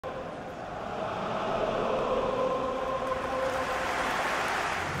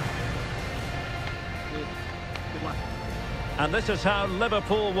And this is how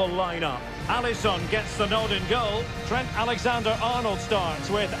Liverpool will line up. Alisson gets the nod in goal. Trent Alexander-Arnold starts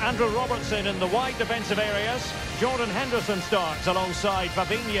with Andrew Robertson in the wide defensive areas. Jordan Henderson starts alongside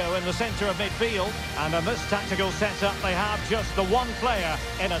Fabinho in the centre of midfield. And in this tactical setup, they have just the one player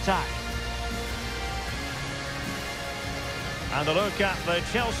in attack. And a look at the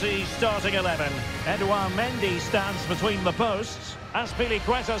Chelsea starting 11. Edouard Mendy stands between the posts.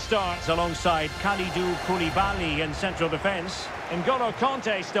 Azpilicueta starts alongside Kalidou Koulibaly in central defence. N'Golo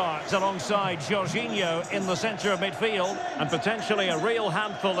Kanté starts alongside Jorginho in the centre of midfield. And potentially a real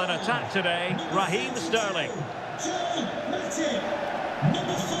handful in attack today, Raheem Sterling.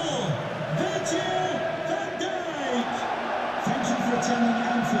 Number 4, Virgil van Dijk. Thank you for attending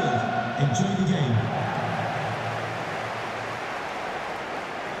Anfield. Enjoy the game.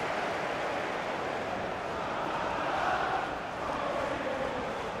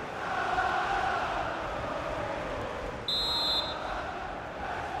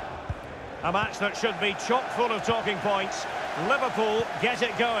 A match that should be chock full of talking points. Liverpool get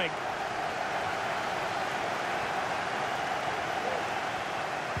it going.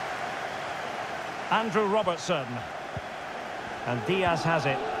 Andrew Robertson. And Diaz has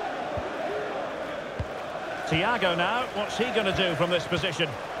it. Thiago now. What's he going to do from this position?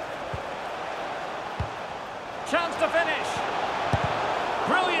 Chance to finish.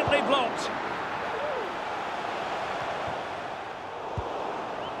 Brilliantly blocked.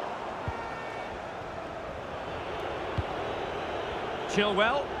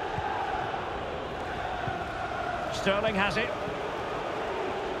 Chilwell. Sterling has it.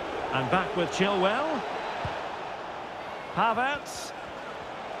 And back with Chilwell. Havertz.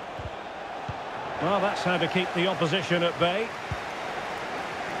 Well, that's how to keep the opposition at bay.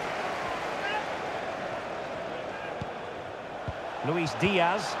 Luis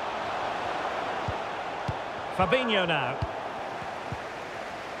Diaz. Fabinho now.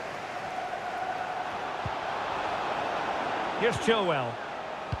 Here's Chilwell.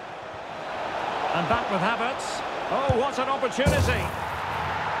 And back with Havertz. Oh, what an opportunity.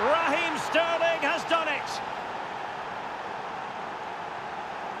 Raheem Sterling has done it.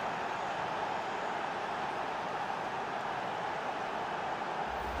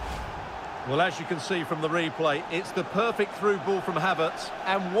 Well, as you can see from the replay, it's the perfect through ball from Havertz.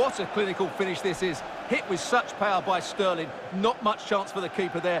 And what a clinical finish this is. Hit with such power by Sterling. Not much chance for the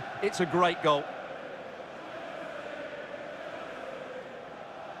keeper there. It's a great goal.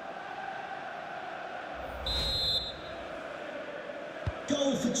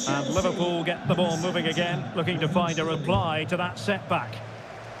 And Liverpool get the ball moving again, looking to find a reply to that setback.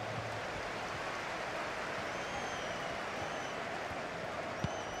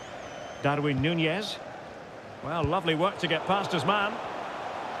 Darwin Núñez. Well, lovely work to get past his man.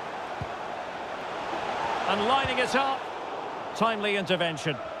 And lining it up. Timely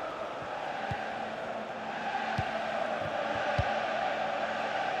intervention.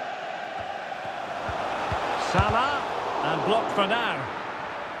 Salah. And blocked for now.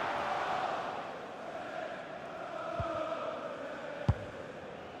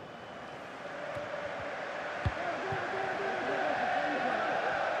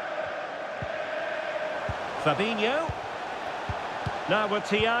 Fabinho. Now with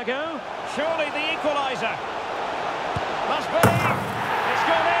Thiago. Surely the equaliser. Must be. It's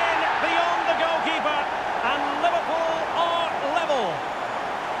gone in beyond the goalkeeper. And Liverpool are level.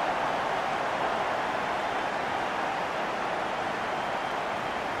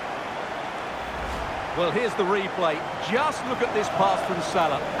 Well, here's the replay. Just look at this pass from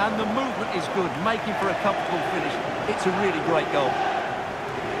Salah. And the movement is good, making for a comfortable finish. It's a really great goal.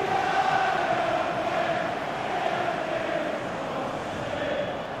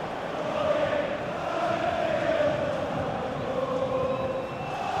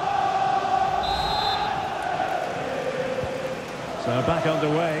 So back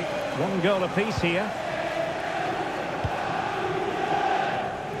underway. One goal apiece here.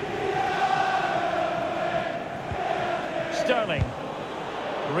 Sterling.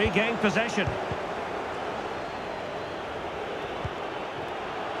 Regained possession.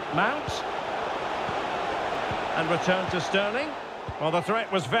 Mount. And return to Sterling. Well, the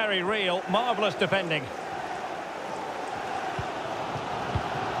threat was very real. Marvellous defending.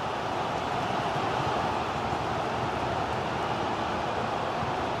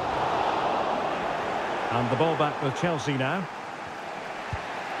 And the ball back with Chelsea now.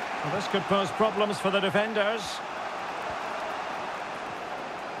 Well, this could pose problems for the defenders.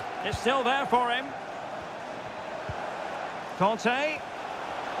 It's still there for him. Kanté.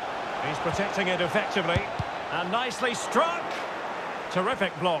 He's protecting it effectively. And nicely struck.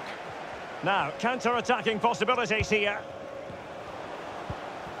 Terrific block. Now, counter-attacking possibilities here.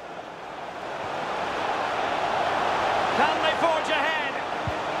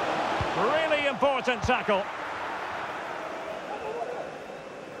 important tackle.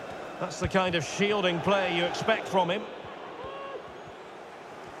 That's the kind of shielding play you expect from him.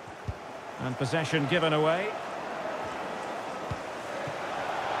 And possession given away.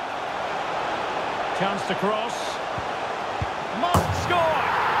 Chance to cross. Must score!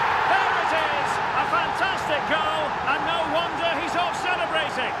 There it is! A fantastic goal, and no wonder he's off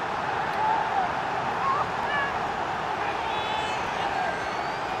celebrating.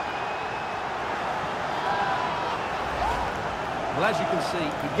 Well, as you can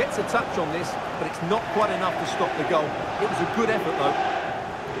see, he gets a touch on this, but it's not quite enough to stop the goal. It was a good effort, though.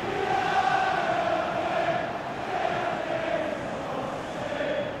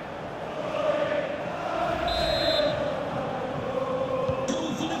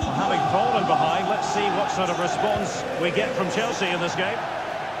 Having fallen behind, let's see what sort of response we get from Chelsea in this game.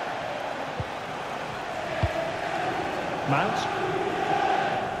 Mount.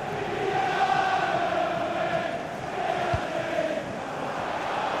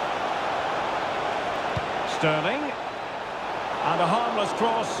 Sterling. And a harmless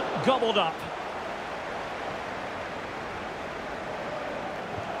cross gobbled up.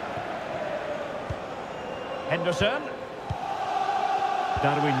 Henderson.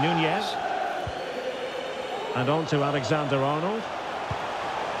 Darwin Nunez. And on to Alexander-Arnold.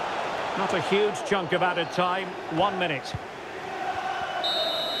 Not a huge chunk of added time, 1 minute.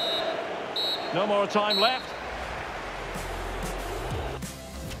 No more time left.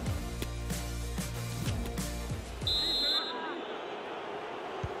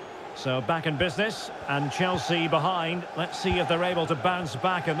 So back in business, and Chelsea behind. Let's see if they're able to bounce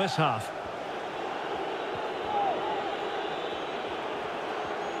back in this half.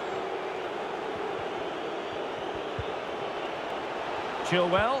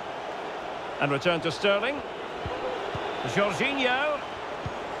 Chilwell. And return to Sterling. Jorginho.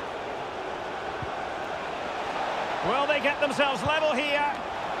 Will they get themselves level here?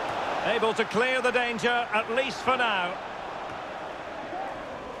 Able to clear the danger, at least for now.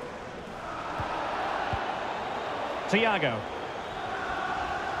 Thiago.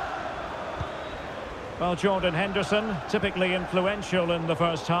 Well, Jordan Henderson, typically influential in the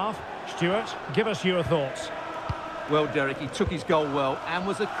first half. Stuart, give us your thoughts. Well, Derek, he took his goal well and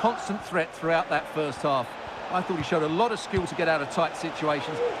was a constant threat throughout that first half. I thought he showed a lot of skill to get out of tight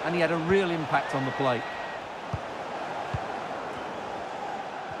situations, and he had a real impact on the plate.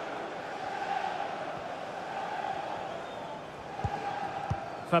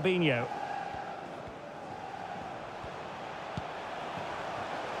 Fabinho.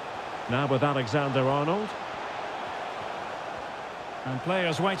 Now with Alexander-Arnold. And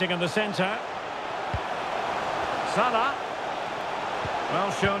players waiting in the centre. Salah.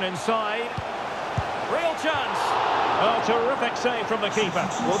 Well shown inside. Real chance. Oh, terrific save from the keeper.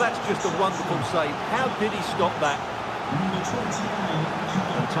 Well, that's just a wonderful save. How did he stop that?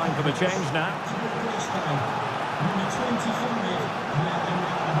 And time for the change now.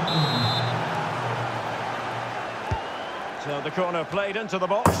 So the corner played into the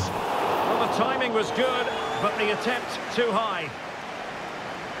box. Well, the timing was good, but the attempt too high.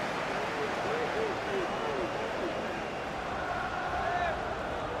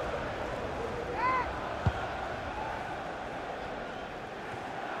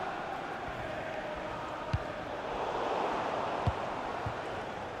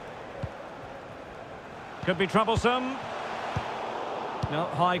 Could be troublesome. No,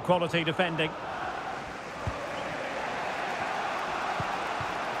 high quality defending.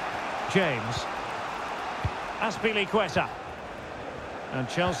 James. Azpilicueta. And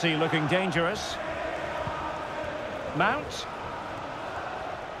Chelsea looking dangerous. Mount.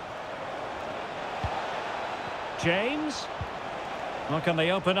 James. Well, can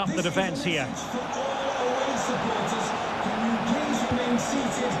they open up the defence here?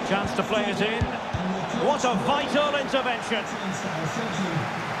 Chance to play it in. What a vital intervention.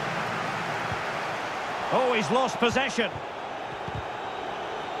 Oh, he's lost possession.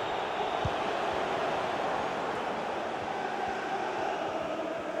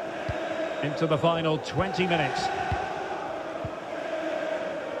 Into the final 20 minutes.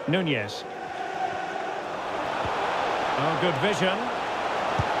 Nunez. Oh, good vision.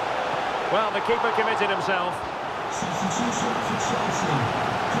 Well, the keeper committed himself. Substitution for Chelsea.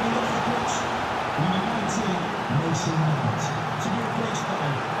 Coming off the pitch, number 19, Mason Mount. To be replaced by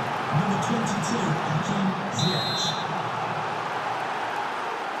number 22, Hakim Ziyech.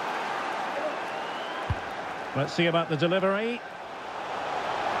 Let's see about the delivery.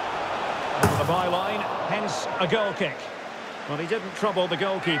 Over the byline, hence a goal kick. Well, he didn't trouble the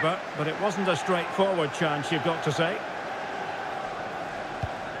goalkeeper, but it wasn't a straightforward chance, you've got to say.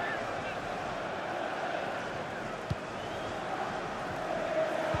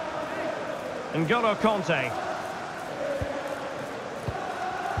 N'Golo Conte.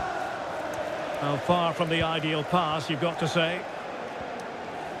 Well, far from the ideal pass, you've got to say.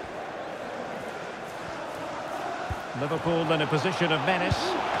 Liverpool in a position of menace.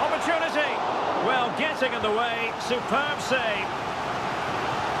 Opportunity! Well, getting in the way. Superb save.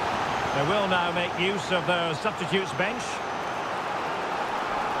 They will now make use of their substitutes bench.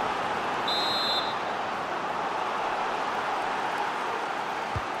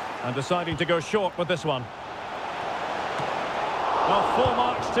 And deciding to go short with this one. Well, full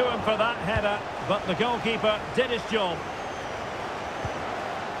marks to him for that header, but the goalkeeper did his job.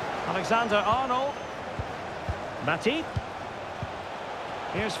 Alexander-Arnold. Matip.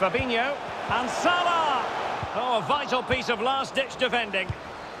 Here's Fabinho. And Salah! Oh, a vital piece of last-ditch defending.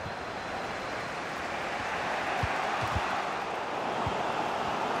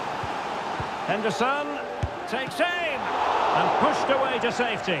 Henderson takes aim and pushed away to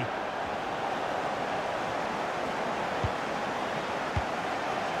safety.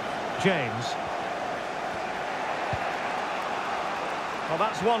 James. Well,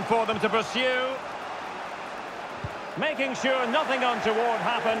 that's one for them to pursue. Making sure nothing untoward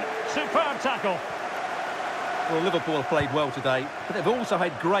happened. Superb tackle. Well, Liverpool have played well today, but they've also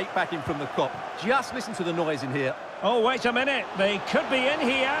had great backing from the Kop. Just listen to the noise in here. Oh, wait a minute. They could be in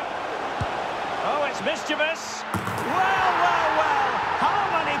here. Oh, it's mischievous. Well, well, well. How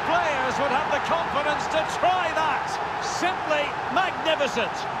many players would have the confidence to try that? Simply magnificent.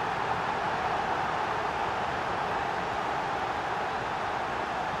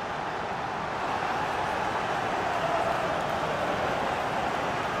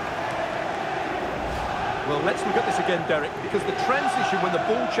 Well, let's look at this again, Derek, because the transition when the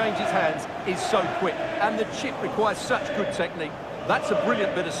ball changes hands is so quick, and the chip requires such good technique. That's a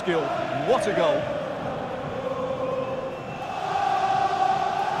brilliant bit of skill. What a goal.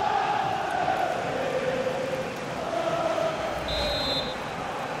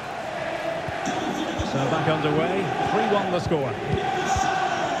 So back underway, 3-1 the score.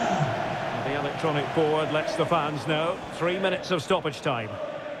 The electronic board lets the fans know 3 minutes of stoppage time.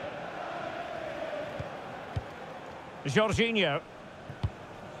 Jorginho.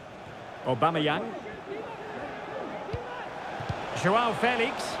 Aubameyang. João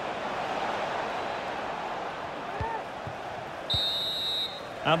Felix.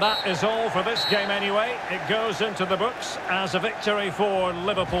 And that is all for this game anyway. It goes into the books as a victory for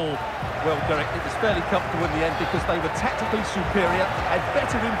Liverpool. Well, Derek, it was fairly comfortable in the end because they were tactically superior, had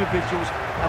better individuals,